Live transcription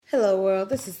Hello world,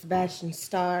 this is Sebastian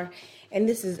Starr, and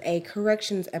this is a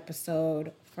corrections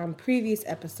episode from previous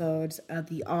episodes of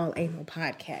the All Anal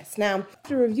podcast. Now,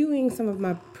 after reviewing some of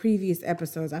my previous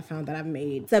episodes, I found that I've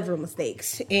made several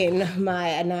mistakes in my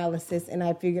analysis, and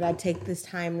I figured I'd take this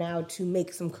time now to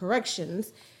make some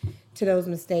corrections to those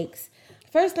mistakes.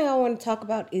 First thing I want to talk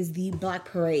about is the Black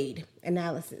Parade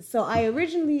analysis. So I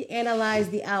originally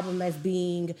analyzed the album as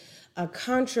being a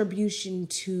contribution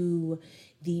to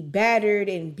the battered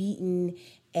and beaten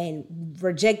and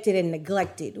rejected and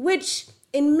neglected, which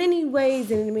in many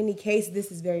ways and in many cases,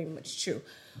 this is very much true.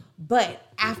 But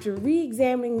after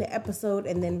re-examining the episode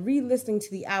and then re-listening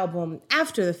to the album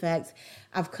after the fact,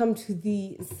 I've come to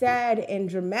the sad and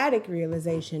dramatic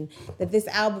realization that this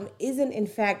album isn't in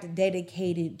fact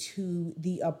dedicated to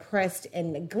the oppressed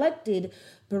and neglected,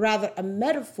 but rather a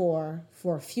metaphor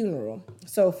for a funeral.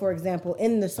 So, for example,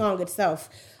 in the song itself,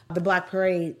 The Black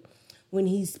Parade, when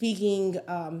he's speaking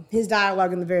his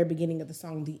dialogue in the very beginning of the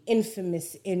song, the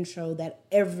infamous intro that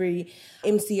every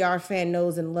MCR fan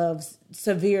knows and loves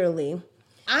severely,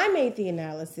 I made the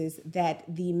analysis that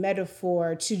the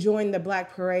metaphor to join the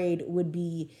Black Parade would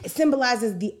be, it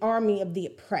symbolizes the army of the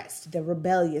oppressed, the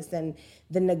rebellious, and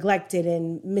the neglected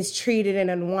and mistreated and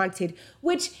unwanted,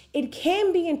 which it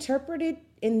can be interpreted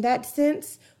in that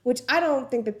sense, which I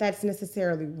don't think that that's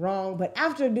necessarily wrong. But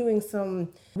after doing some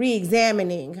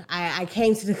re-examining, I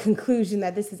came to the conclusion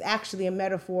that this is actually a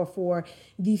metaphor for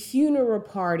the funeral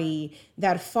party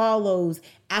that follows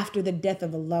after the death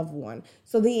of a loved one.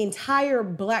 So the entire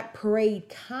Black Parade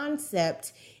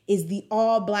concept is the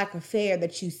all-Black affair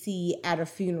that you see at a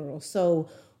funeral. So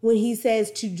when he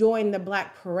says to join the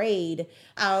Black Parade,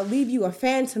 I'll leave you a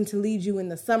phantom to lead you in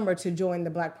the summer to join the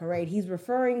Black Parade. He's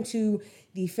referring to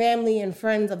the family and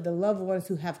friends of the loved ones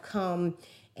who have come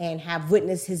and have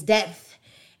witnessed his death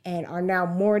and are now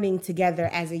mourning together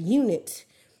as a unit,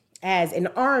 as an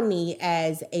army,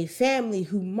 as a family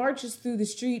who marches through the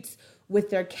streets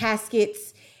with their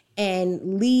caskets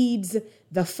and leads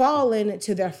the fallen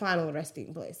to their final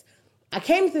resting place. I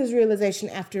came to this realization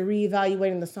after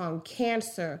reevaluating the song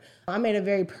Cancer. I made a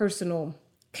very personal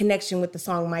connection with the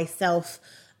song myself,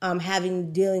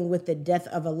 dealing with the death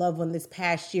of a loved one this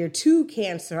past year to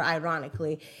cancer,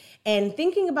 ironically. And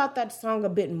thinking about that song a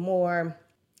bit more,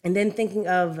 and then thinking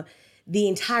of the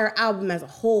entire album as a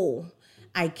whole,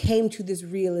 I came to this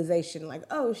realization like,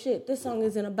 oh shit, this song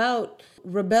isn't about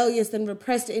rebellious and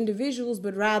repressed individuals,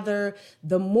 but rather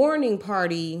the mourning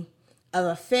party of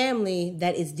a family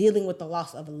that is dealing with the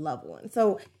loss of a loved one.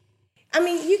 So, I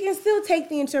mean, you can still take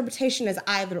the interpretation as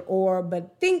either or,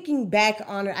 but thinking back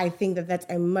on it, I think that that's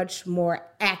a much more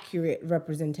accurate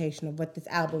representation of what this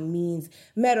album means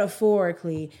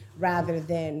metaphorically rather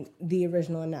than the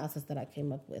original analysis that I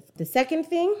came up with. The second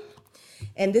thing,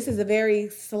 and this is a very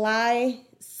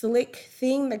slick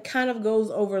thing that kind of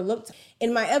goes overlooked.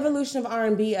 In my Evolution of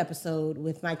R&B episode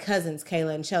with my cousins,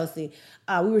 Kayla and Chelsea,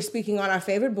 we were speaking on our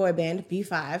favorite boy band,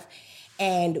 B5,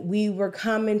 and we were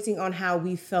commenting on how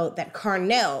we felt that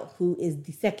Carnell, who is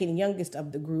the second youngest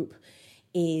of the group,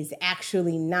 is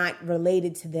actually not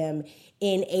related to them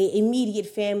in an immediate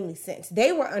family sense.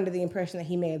 They were under the impression that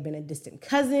he may have been a distant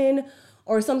cousin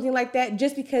or something like that,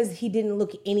 just because he didn't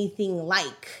look anything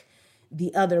like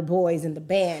the other boys in the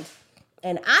band.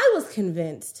 And I was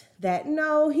convinced that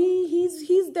no,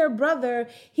 he's their brother.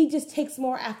 He just takes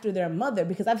more after their mother,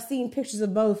 because I've seen pictures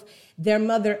of both their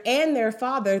mother and their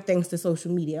father thanks to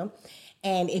social media.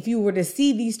 And if you were to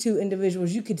see these two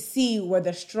individuals, you could see where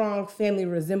the strong family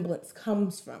resemblance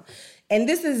comes from. And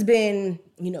this has been,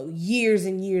 years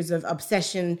and years of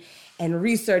obsession and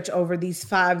research over these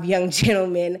 5 young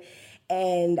gentlemen.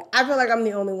 And I feel like I'm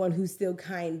the only one who still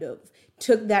kind of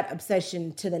took that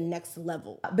obsession to the next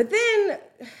level. But then,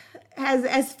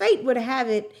 as fate would have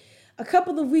it, a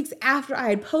couple of weeks after I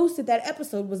had posted that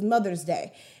episode was Mother's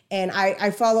Day. And I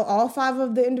follow all 5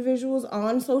 of the individuals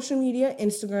on social media,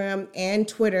 Instagram and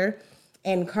Twitter.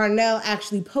 And Carnell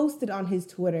actually posted on his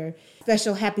Twitter,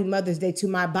 special happy Mother's Day to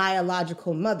my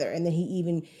biological mother. And then he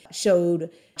even showed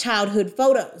childhood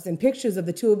photos and pictures of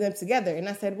the two of them together. And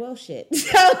I said, well, shit.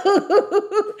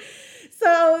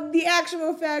 So the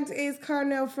actual fact is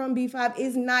Carnell from B5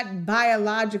 is not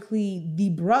biologically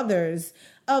the brothers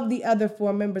of the other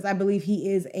 4 members. I believe he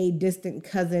is a distant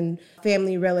cousin,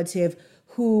 family relative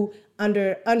who,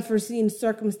 under unforeseen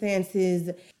circumstances,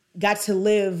 got to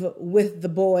live with the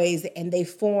boys, and they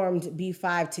formed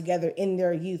B5 together in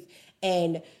their youth.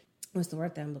 And what's the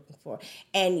word that I'm looking for?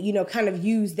 And, you know, kind of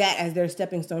use that as their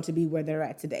stepping stone to be where they're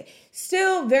at today.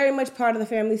 Still very much part of the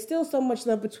family, still so much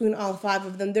love between all five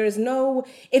of them. There's no,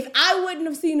 if I wouldn't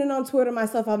have seen it on Twitter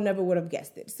myself, I never would have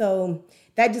guessed it. So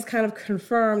that just kind of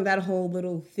confirmed that whole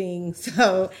little thing.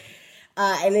 So,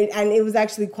 and it was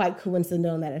actually quite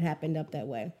coincidental that it happened up that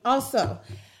way. Also,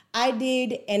 I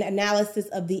did an analysis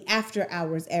of the After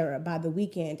Hours era by The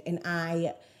Weeknd, and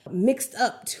I mixed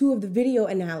up two of the video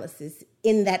analysis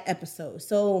in that episode.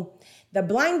 So the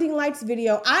Blinding Lights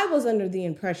video, I was under the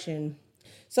impression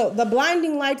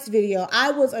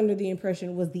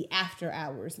was the After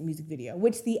Hours music video,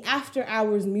 which the After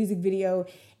Hours music video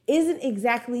isn't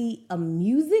exactly a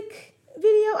music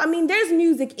video. I mean, there's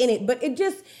music in it, but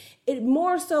it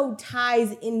more so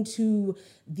ties into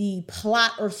the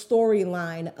plot or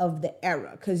storyline of the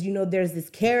era. Because, you know, there's this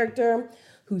character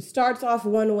who starts off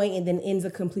one way and then ends a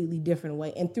completely different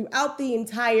way. And throughout the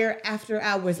entire After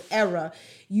Hours era,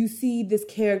 you see this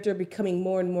character becoming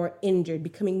more and more injured,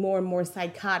 becoming more and more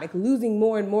psychotic, losing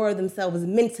more and more of themselves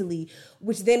mentally,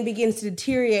 which then begins to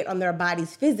deteriorate on their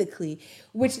bodies physically,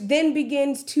 which then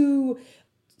begins to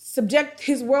subject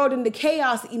his world into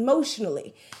chaos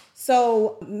emotionally.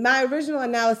 So my original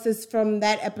analysis from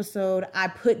that episode, I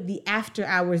put the After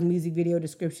Hours music video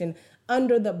description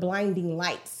under the Blinding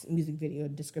Lights music video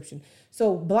description.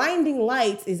 So Blinding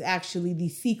Lights is actually the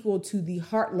sequel to the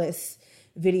Heartless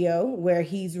video, where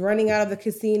he's running out of the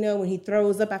casino when he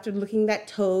throws up after looking at that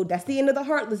toad. That's the end of the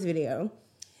Heartless video.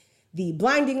 The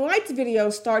Blinding Lights video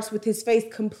starts with his face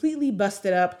completely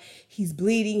busted up. He's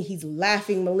bleeding, he's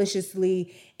laughing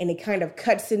maliciously, and it kind of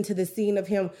cuts into the scene of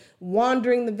him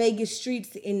wandering the Vegas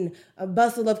streets in a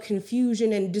bustle of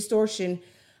confusion and distortion.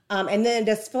 And then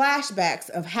there's flashbacks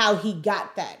of how he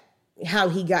got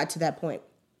to that point.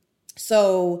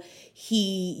 So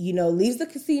he, you know, leaves the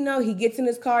casino, he gets in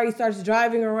his car, he starts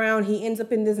driving around, he ends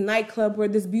up in this nightclub where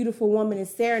this beautiful woman is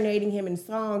serenading him in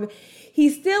song.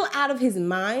 He's still out of his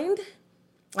mind,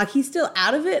 like he's still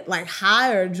out of it, like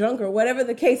high or drunk or whatever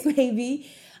the case may be.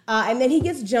 And then he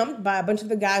gets jumped by a bunch of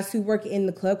the guys who work in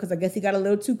the club because I guess he got a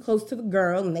little too close to the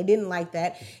girl and they didn't like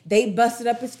that. They busted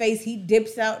up his face, he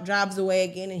dips out, drives away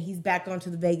again, and he's back onto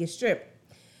the Vegas Strip.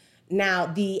 Now,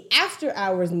 the After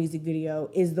Hours music video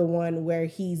is the one where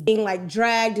he's being like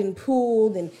dragged and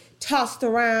pulled and tossed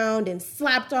around and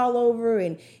slapped all over.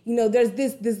 And, you know, there's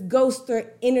this ghost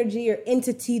or energy or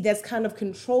entity that's kind of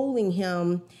controlling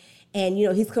him. And, you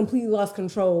know, he's completely lost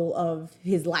control of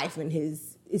his life and his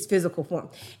physical form.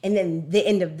 And then the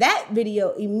end of that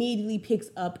video immediately picks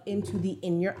up into the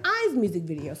In Your Eyes music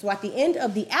video. So at the end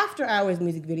of the After Hours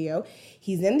music video,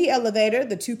 he's in the elevator,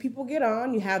 the two people get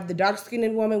on, you have the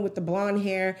dark-skinned woman with the blonde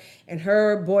hair and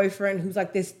her boyfriend who's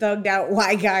like this thugged out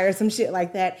white guy or some shit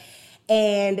like that.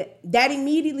 And that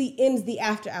immediately ends the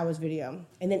After Hours video.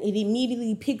 And then it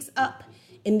immediately picks up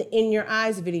in the In Your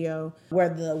Eyes video where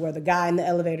the guy in the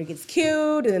elevator gets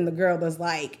killed and then the girl was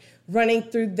like running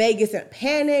through Vegas in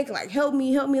panic, like help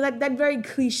me, like that very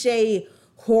cliche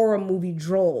horror movie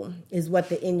droll is what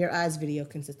the In Your Eyes video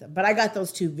consists of. But I got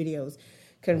those two videos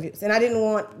confused. And I didn't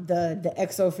want the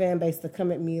EXO fan base to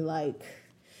come at me like,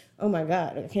 oh my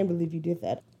God, I can't believe you did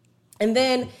that. And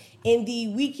then in the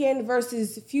Weeknd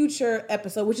versus Future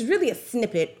episode, which is really a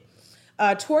snippet,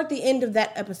 toward the end of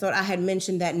that episode, I had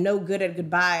mentioned that No Good at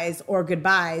Goodbyes, or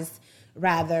Goodbyes,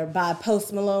 rather, by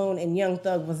Post Malone and Young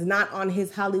Thug was not on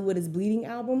his Hollywood is Bleeding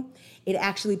album. It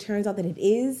actually turns out that it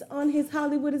is on his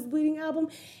Hollywood is Bleeding album.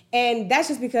 And that's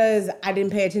just because I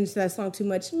didn't pay attention to that song too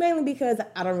much, mainly because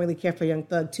I don't really care for Young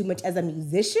Thug too much as a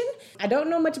musician. I don't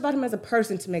know much about him as a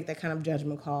person to make that kind of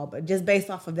judgment call, but just based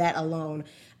off of that alone,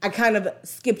 I kind of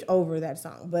skipped over that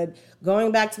song. But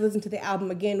going back to listen to the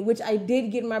album again, which I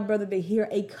did get my brother to hear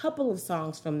a couple of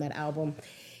songs from that album,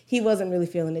 he wasn't really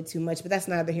feeling it too much, but that's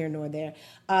neither here nor there.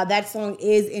 That song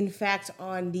is, in fact,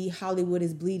 on the Hollywood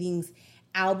is Bleeding's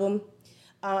album.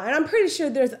 And I'm pretty sure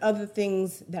there's other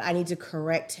things that I need to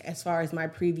correct as far as my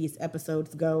previous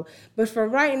episodes go. But for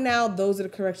right now, those are the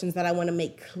corrections that I want to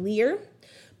make clear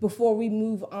before we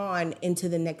move on into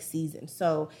the next season.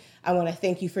 So I want to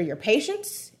thank you for your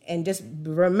patience. And just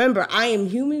remember, I am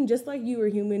human just like you are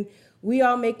human. We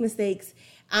all make mistakes.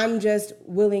 I'm just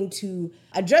willing to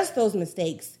address those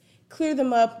mistakes, clear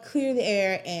them up, clear the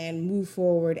air, and move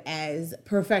forward as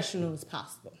professional as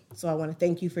possible. So I want to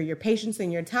thank you for your patience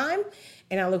and your time,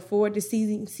 and I look forward to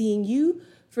seeing you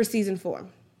for season 4.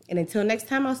 And until next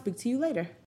time, I'll speak to you later.